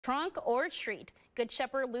Trunk or treat, Good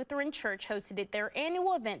Shepherd Lutheran Church hosted their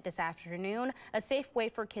annual event this afternoon, a safe way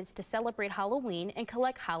for kids to celebrate Halloween and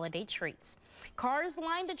collect holiday treats. Cars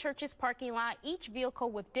lined the church's parking lot, each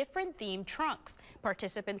vehicle with different themed trunks.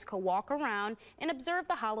 Participants could walk around and observe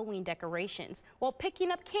the Halloween decorations while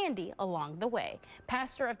picking up candy along the way.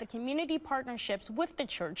 Pastor of the community partnerships with the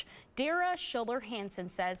church, Dara Schuller-Hansen,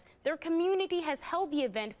 says their community has held the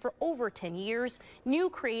event for over 10 years. New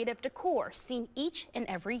creative decor seen each and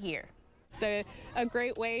every year. It's a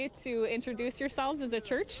great way to introduce yourselves as a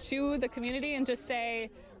church to the community and just say,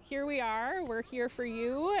 here we are, we're here for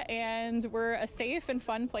you, and we're a safe and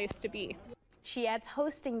fun place to be. She adds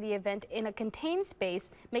hosting the event in a contained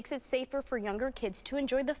space makes it safer for younger kids to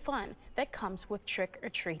enjoy the fun that comes with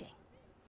trick-or-treating.